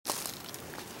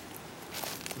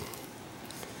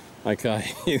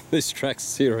Okay, this track's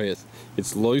serious.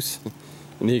 It's loose,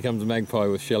 and here comes Magpie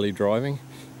with Shelley driving.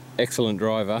 Excellent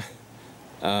driver.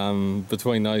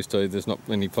 Between those two, there's not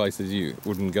many places you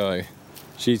wouldn't go.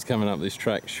 She's coming up this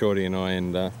track, Shorty and I,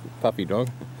 and puppy dog,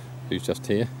 who's just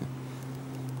here.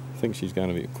 I think she's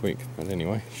going a bit quick, but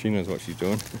anyway, she knows what she's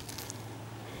doing.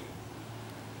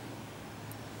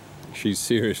 She's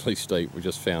seriously steep. We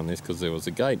just found this because there was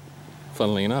a gate,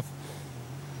 funnily enough,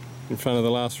 in front of the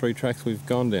last 3 tracks we've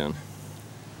gone down.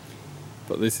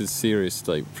 But this is serious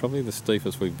steep, probably the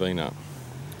steepest we've been up.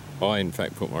 I in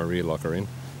fact put my rear locker in.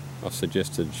 I've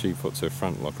suggested she puts her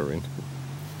front locker in.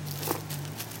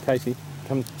 Casey,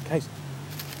 come, Casey.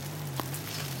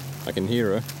 I can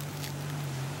hear her.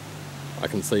 I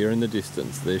can see her in the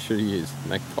distance. There she is,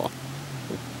 Magpie.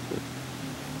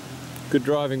 Good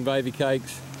driving, baby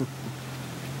cakes.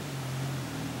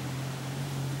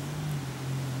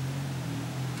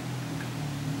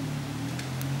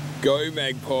 Go,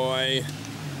 Magpie.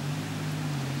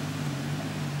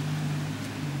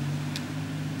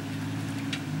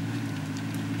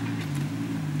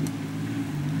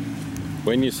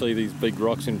 When you see these big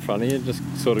rocks in front of you, just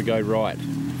sort of go right,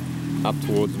 up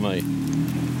towards me.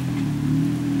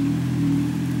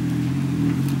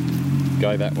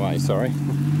 Go that way, sorry.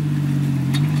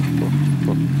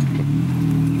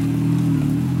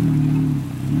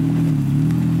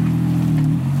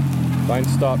 Don't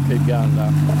stop, keep going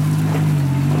though.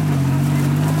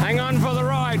 Hang on for the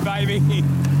ride, baby.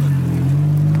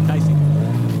 Casey,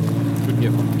 good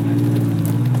gift.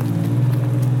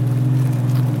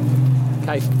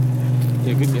 Casey,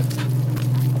 yeah, good gift.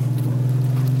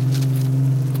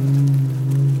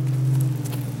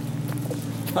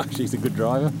 Oh, she's a good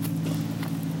driver.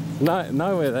 No,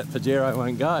 nowhere that Pajero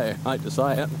won't go, I hate to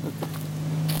say it.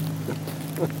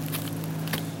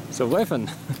 It's a weapon.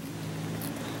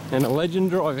 And a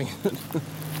legend driving it.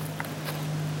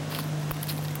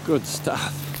 Good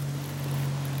stuff.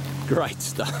 Great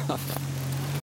stuff.